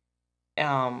TV.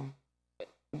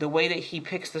 The way that he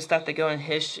picks the stuff that go in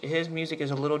his music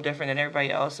is a little different than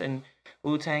everybody else, and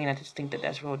Wu-Tang, and I just think that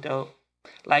that's real dope.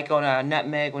 Like on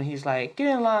Nutmeg when he's like, "Get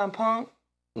in line, punk.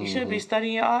 You should be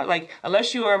studying your art." Like,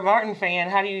 unless you are a Martin fan,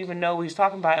 how do you even know what he's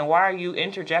talking about? And why are you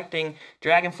interjecting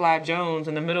Dragonfly Jones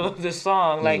in the middle of this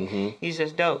song? Like, he's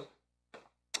just dope.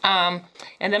 And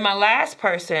then my last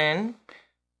person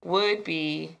would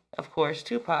be, of course,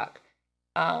 Tupac.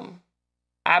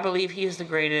 I believe he is the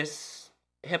greatest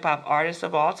hip hop artist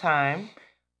of all time,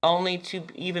 only to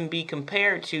even be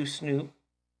compared to Snoop.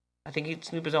 I think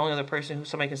Snoop is the only other person who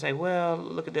somebody can say, well,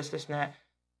 look at this, this, and that.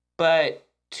 But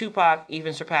Tupac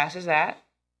even surpasses that.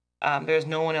 There's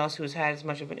no one else who's had as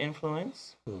much of an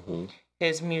influence.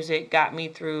 His music got me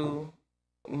through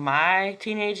my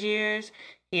teenage years.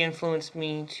 He influenced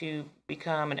me to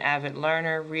become an avid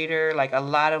learner, reader. Like, a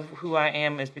lot of who I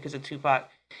am is because of Tupac.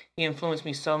 He influenced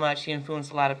me so much. He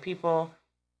influenced a lot of people.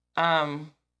 I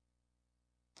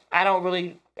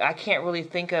can't really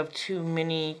think of too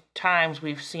many times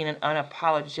we've seen an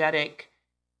unapologetic,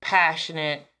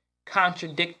 passionate,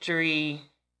 contradictory,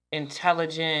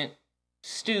 intelligent,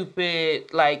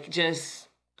 stupid, like just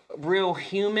real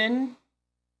human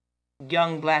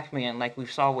young black man like we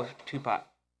saw with Tupac.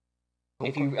 Okay.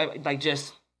 If you like,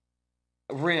 just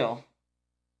real,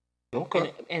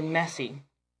 and messy,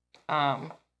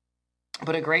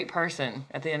 but a great person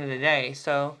at the end of the day.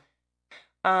 So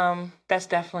that's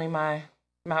definitely my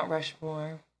Mount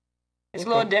Rushmore. It's a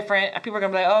little different. People are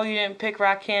gonna be like, "Oh, you didn't pick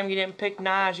Rakim, you didn't pick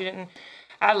Nas, you didn't."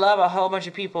 I love a whole bunch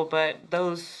of people, but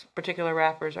those particular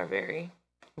rappers are very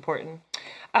important.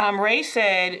 Ray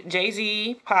said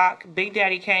Jay-Z, Pac, Big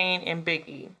Daddy Kane, and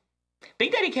Biggie.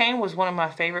 Big Daddy Kane was one of my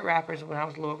favorite rappers when I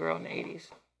was a little girl in the 80s.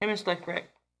 Him and Slick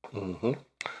Rick.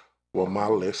 Well, my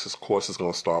list, of course, is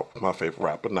going to start with my favorite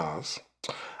rapper, Nas.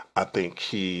 I think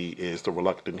he is the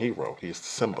reluctant hero. He is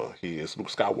Simba. He is Luke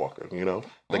Skywalker, you know?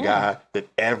 The guy that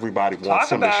everybody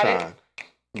wants him to shine.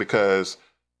 Because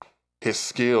his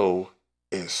skill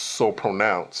is so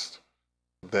pronounced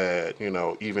that, you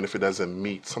know, even if it doesn't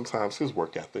meet sometimes his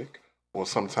work ethic, or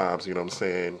sometimes, you know what I'm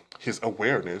saying, his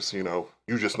awareness, you know,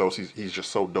 you just know he's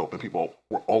just so dope and people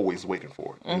were always waiting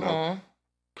for it, you know?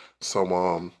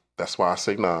 So that's why I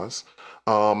say Nas.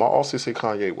 I also say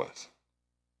Kanye West.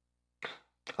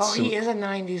 Oh, he is a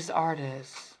 90s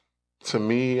artist. To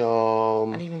me, I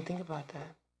didn't even think about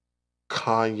that.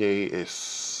 Kanye is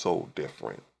so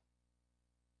different.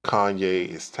 Kanye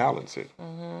is talented.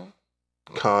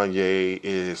 Kanye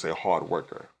is a hard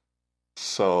worker.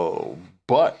 So,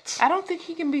 but I don't think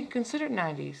he can be considered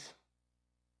 90s.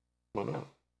 Why not?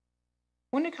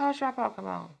 When did College Dropout come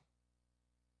out?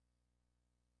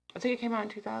 I think it came out in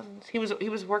 2000s. He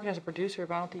was working as a producer,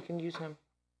 but I don't think you can use him.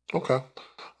 Okay.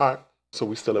 All right. So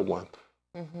we still at one.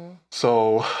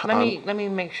 So let me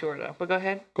make sure though. But go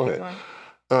ahead. Go ahead.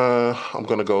 I'm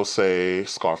gonna go say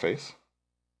Scarface.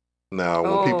 Now,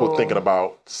 when people thinking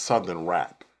about Southern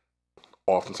rap,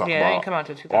 often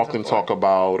talk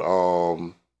about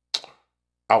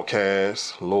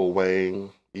Outkast, Lil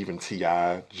Wayne, even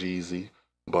T.I., Jeezy,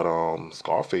 but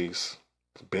Scarface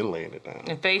has been laying it down.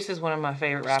 And Face is one of my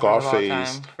favorite rappers of all time.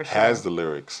 Scarface has the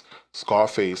lyrics.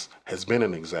 Scarface has been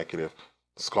an executive.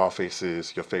 Scarface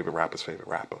is your favorite rapper's favorite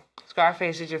rapper.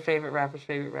 Scarface is your favorite rapper's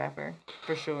favorite rapper,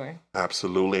 for sure.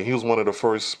 Absolutely. And he was one of the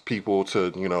first people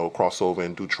to, you know, cross over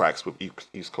and do tracks with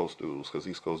East Coast dudes, because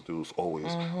East Coast dudes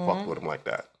always fuck with him like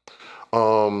that.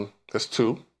 That's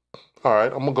two. All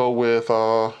right, I'm gonna go with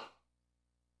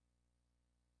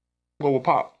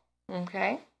Pop.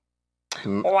 Okay.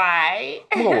 Why?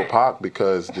 I'm gonna go with Pop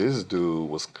because this dude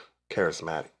was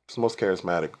charismatic. He's the most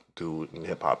charismatic dude in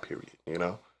hip hop, period. You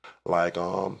know? Like,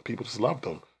 people just loved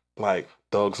him. Like,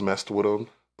 thugs messed with him,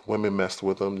 women messed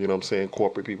with him, you know what I'm saying?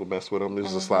 Corporate people messed with him.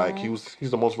 It's just like, he's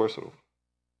the most versatile.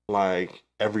 Like,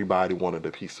 everybody wanted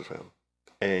a piece of him.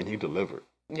 And he delivered.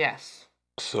 Yes.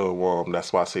 So,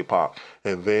 that's why I say Pop.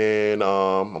 And then,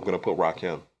 I'm going to put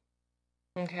Rakim.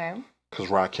 Okay. Because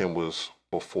Rakim was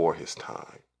before his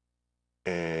time.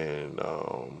 And,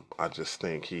 I just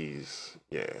think he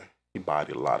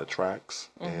bodied a lot of tracks.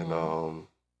 And,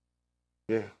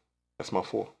 yeah. That's my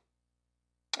 4.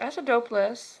 That's a dope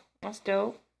list. That's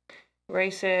dope.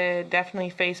 Ray said definitely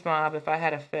Face Mob if I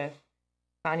had a 5th.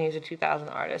 Kanye's a 2000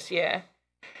 artist, yeah.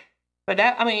 But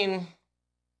that, I mean,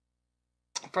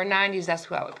 for 90s, that's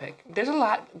who I would pick. There's a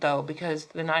lot, though, because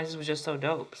the 90s was just so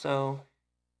dope. So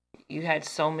you had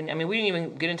so many. I mean, we didn't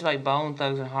even get into like Bone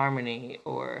Thugs and Harmony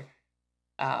or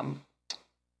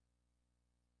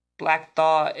Black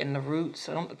Thought and The Roots.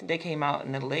 I don't think they came out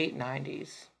in the late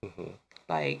 90s.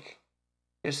 Like,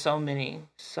 there's so many.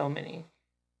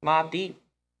 Mobb Deep.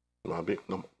 The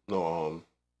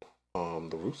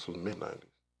Roots was mid-90s.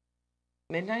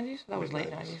 Mid-90s? That was late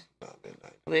 90s. Not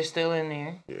mid-90s. They're still in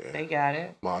there. Yeah. They got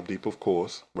it. Mobb Deep, of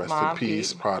course. Rest in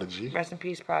peace, Prodigy. Rest in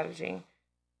peace, Prodigy.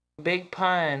 Big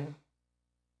Pun.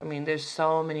 I mean, there's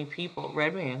so many people.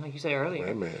 Redman, like you said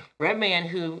earlier. Redman,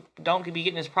 who don't be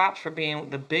getting his props for being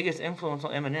the biggest influence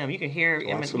on Eminem. You can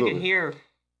hear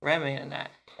Redman in that.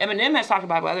 Eminem has talked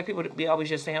about it, but other people be always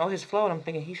just saying, "Oh, his flow." And I'm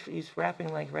thinking he's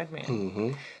rapping like Redman.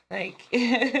 Mm-hmm. Like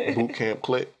Boot Camp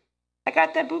Click. I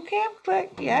got that Boot Camp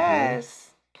Click. Yes.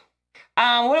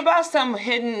 What about some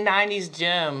hidden 90s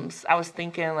gems? I was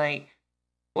thinking, like,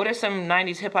 what are some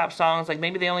 90s hip hop songs? Like,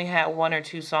 maybe they only had 1 or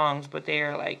 2 songs, but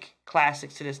they're like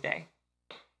classics to this day.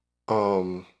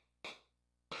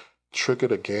 Trigger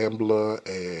the Gambler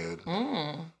and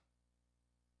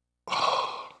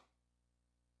I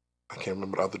can't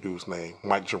remember the other dude's name.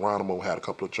 Mike Geronimo had a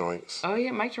couple of joints. Oh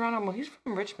yeah, Mike Geronimo. He's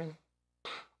from Richmond.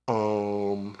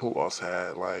 Who else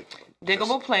had like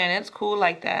Diggable Planets? Cool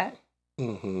like that.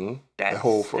 Mm-hmm. That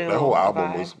whole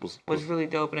album was really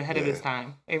dope and ahead of its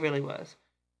time. It really was.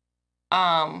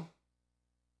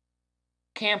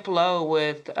 Camp Low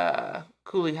with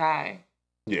Cooley High.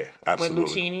 Yeah, absolutely.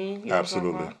 With Lucchini. You know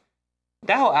absolutely.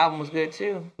 That whole album was good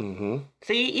too. Mm-hmm.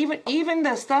 See, even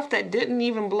the stuff that didn't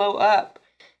even blow up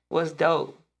was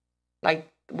dope. Like,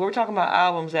 we're talking about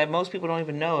albums that most people don't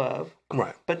even know of.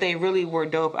 Right. But they really were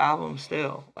dope albums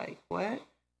still. Like, what?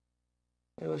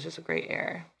 It was just a great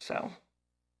era. So,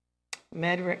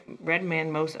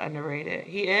 Redman most underrated.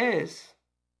 He is.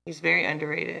 He's very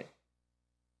underrated.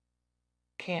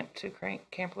 Camp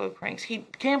Lo cranks.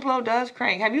 Camp Lo does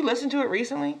crank. Have you listened to it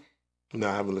recently? No,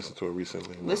 I haven't listened to it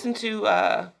recently. No. Listen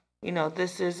to,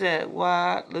 This Is It.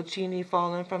 What? Lucchini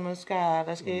falling from the sky.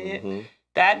 Let's get it.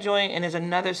 That joint, and there's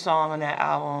another song on that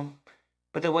album.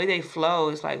 But the way they flow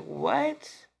is like, what?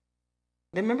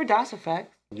 Remember Das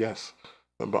Effect? Yes.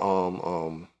 Remember,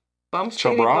 Bum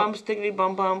stickity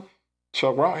bum bum.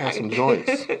 Chubb Rock had some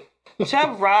joints.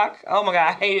 Chubb Rock. Oh my God,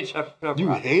 I hated Chubb Rock.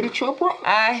 You hated Chubb Rock?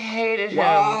 I hated him.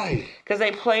 Why? Because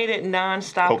they played it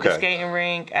nonstop at the skating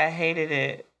rink. I hated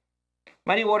it.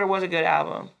 Muddy Water was a good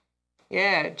album.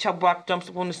 Yeah, Chubb Rock jumps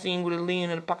up on the scene with a lean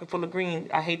and a pocket full of green.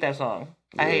 I hate that song.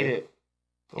 I hate it.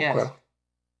 Yes. Okay.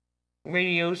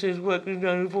 Radio says what was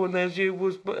done for last year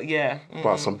was, yeah.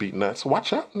 About some beat nuts.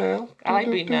 Watch out now. I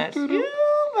like beat nuts. You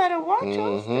better watch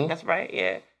out. That's right.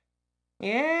 Yeah.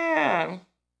 Yeah.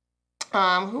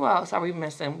 Who else are we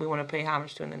missing? We want to pay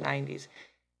homage to in the 90s.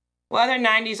 What other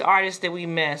 90s artists did we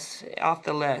miss off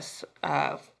the list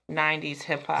of 90s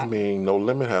hip hop? I mean, No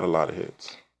Limit had a lot of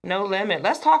hits. No Limit.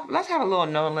 Let's have a little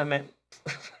No Limit.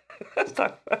 Let's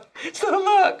talk about it. So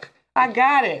look, I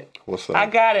got it. What's up? I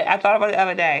got it. I thought about it the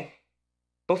other day.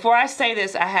 Before I say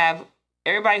this,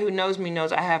 everybody who knows me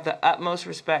knows I have the utmost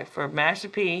respect for Master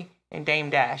P and Dame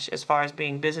Dash as far as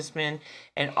being businessmen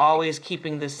and always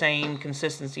keeping the same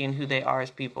consistency in who they are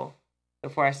as people.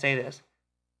 Before I say this,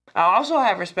 I also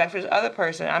have respect for this other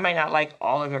person. I might not like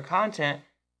all of their content,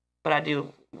 but I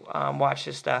do watch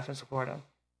his stuff and support him.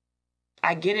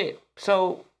 I get it.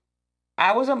 So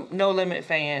I was a No Limit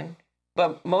fan,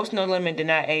 but most No Limit did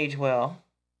not age well.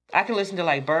 I can listen to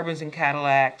like Bourbons and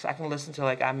Cadillacs. I can listen to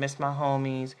like I Miss My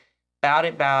Homies, Bout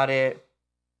It,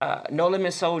 No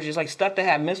Limit Soldiers, like stuff that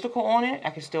had mystical on it.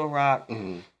 I can still rock.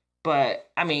 Mm-hmm. But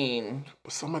I mean,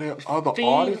 some of their other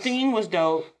artists. Theme was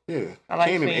dope. Yeah, I like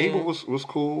Cain and Abel was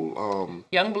cool.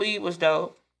 Young Bleed was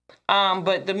dope.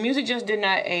 But the music just did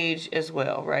not age as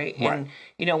well, right? And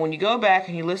when you go back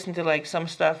and you listen to like some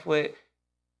stuff with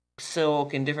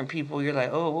Silk and different people, you're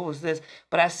like, oh, what was this?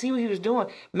 But I see what he was doing.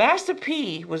 Master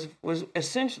P was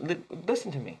essentially,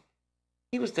 listen to me,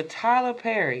 he was the Tyler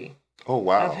Perry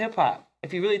of hip hop.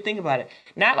 If you really think about it,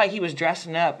 not like he was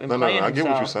dressing up and playing himself. I get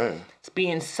what you're saying. It's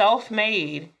being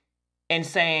self-made and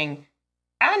saying,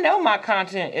 I know my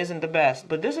content isn't the best,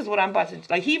 but this is what I'm about to.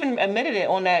 Like he even admitted it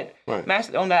on that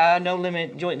No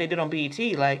Limit joint they did on BET.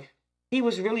 Like he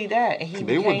was really that, and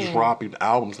they were dropping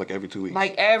albums like every 2 weeks.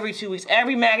 Like every 2 weeks,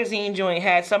 every magazine joint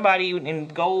had somebody in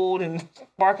gold and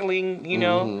sparkling. You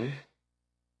know. Mm-hmm.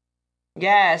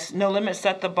 Yes, No Limit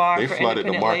set the bar for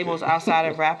independent labels outside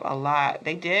of rap a lot.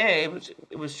 They did.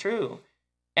 It was true,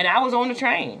 and I was on the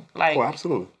train. Like, oh,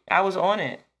 absolutely, I was on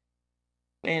it.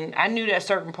 And I knew that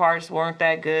certain parts weren't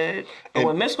that good. But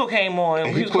when Mystical came on,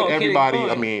 and he put everybody,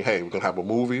 I mean, hey, we're going to have a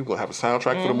movie. We're going to have a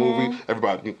soundtrack for the movie.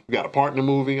 Everybody got a part in the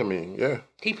movie. I mean, yeah.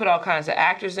 He put all kinds of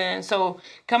actors in. So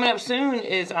coming up soon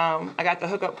is I Got the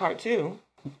Hookup Part 2.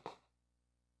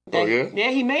 Oh, yeah? Yeah,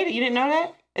 he made it. You didn't know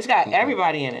that? It's got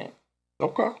everybody in it.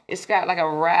 Okay. It's got like a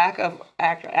rack of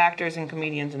actors and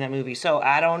comedians in that movie. So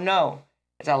I don't know.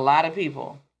 It's a lot of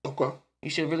people. Okay. You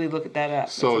should really look at that up.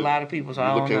 So it's a lot of people, so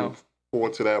I don't know.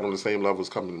 forward to that on the same level as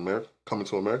coming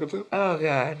to America too? Oh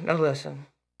God, no, listen.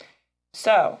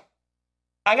 So,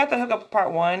 I got the hookup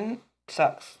part 1.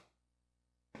 Sucks,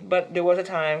 but there was a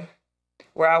time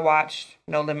where I watched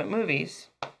No Limit movies.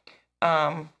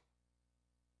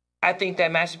 I think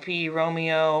that Master P,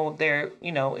 Romeo,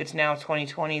 it's now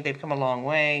 2020. They've come a long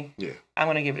way. Yeah. I'm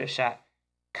going to give it a shot.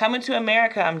 Coming to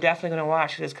America, I'm definitely going to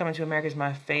watch because Coming to America is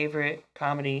my favorite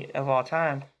comedy of all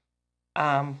time.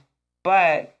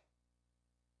 But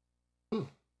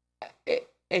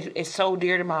it's so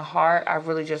dear to my heart. I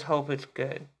really just hope it's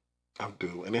good. I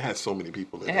do. And it has so many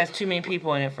people in it. It has too many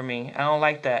people in it for me. I don't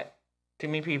like that. Too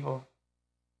many people.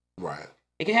 Right.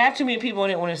 It can have too many people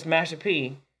in it when it's Master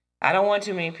P. I don't want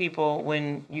too many people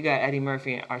when you got Eddie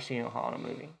Murphy and Arsenio Hall in a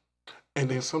movie. And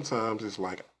then sometimes it's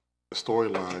like the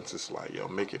storylines is like,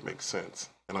 make it make sense.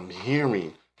 And I'm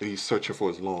hearing that he's searching for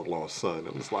his long lost son.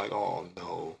 And it's like, oh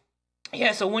no.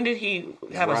 Yeah, so when did he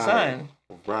have a son?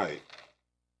 Right.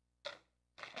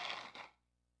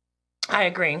 I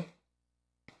agree.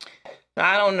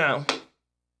 I don't know.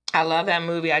 I love that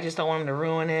movie. I just don't want him to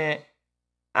ruin it.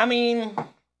 I mean,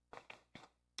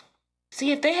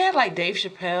 see, if they had like Dave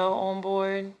Chappelle on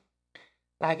board,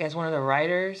 like as one of the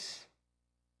writers,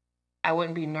 I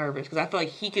wouldn't be nervous because I feel like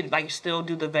he could like still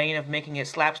do the vein of making it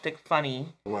slapstick funny.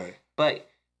 Right. But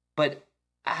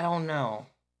I don't know.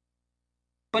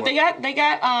 But they got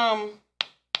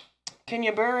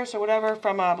Kenya Burris or whatever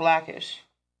from Blackish.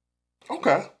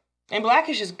 Okay. And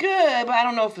Blackish is good, but I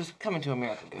don't know if it's Coming to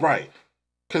America good. Right.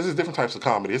 Because there's different types of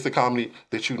comedy. It's the comedy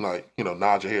that you like,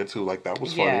 nod your head to, like that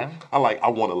was funny. Yeah. I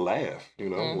want to laugh,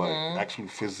 like actually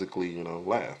physically,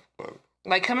 laugh. But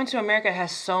like Coming to America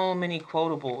has so many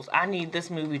quotables. I need this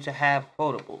movie to have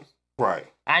quotables. Right.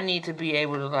 I need to be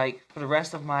able to like for the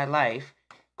rest of my life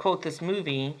quote this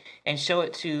movie and show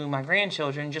it to my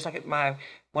grandchildren, just like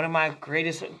one of my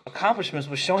greatest accomplishments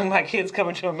was showing my kids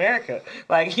Coming to America.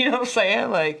 Like, you know what I'm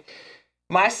saying? Like,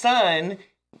 my son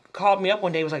called me up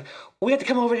one day, was like, we have to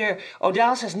come over there. Oh,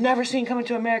 Dallas has never seen Coming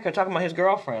to America, talking about his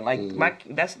girlfriend. Like,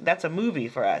 that's a movie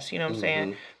for us, you know what I'm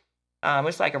saying?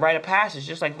 It's like a rite of passage,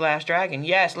 just like Last Dragon.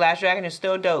 Yes, Last Dragon is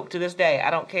still dope to this day. I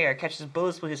don't care. Catches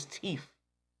bullets with his teeth.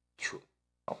 True.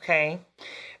 Okay.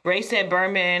 Ray said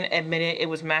Berman admitted it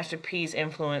was Master P's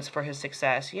influence for his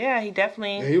success. Yeah, he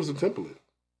definitely... Yeah, he was a template.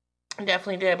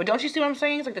 Definitely did. But don't you see what I'm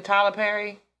saying? It's like the Tyler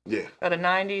Perry of the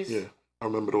 90s. Yeah. I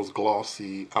remember those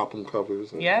glossy album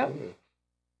covers. And,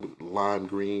 lime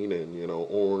green and,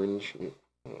 orange.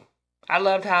 I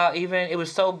loved how even it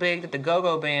was so big that the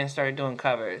Go-Go Band started doing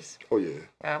covers. Oh, yeah.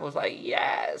 I was like,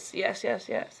 yes.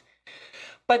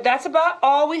 But that's about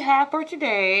all we have for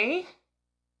today.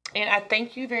 And I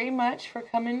thank you very much for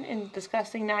coming and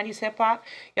discussing 90s hip-hop.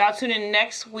 Y'all tune in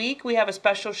next week. We have a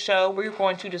special show. We're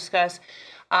going to discuss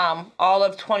all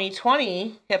of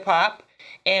 2020 hip-hop.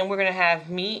 And we're going to have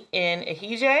me and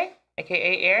Ahije,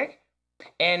 a.k.a. Eric,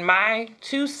 and my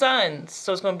 2 sons.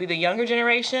 So it's going to be the younger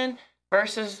generation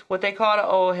versus what they call the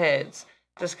old heads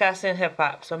discussing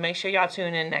hip-hop. So make sure y'all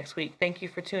tune in next week. Thank you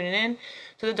for tuning in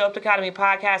to the Dope Academy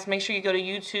podcast. Make sure you go to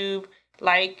YouTube,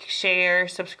 like, share,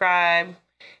 subscribe.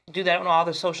 Do that on all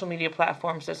the social media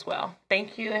platforms as well.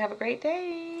 Thank you and have a great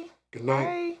day. Good night.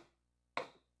 Bye.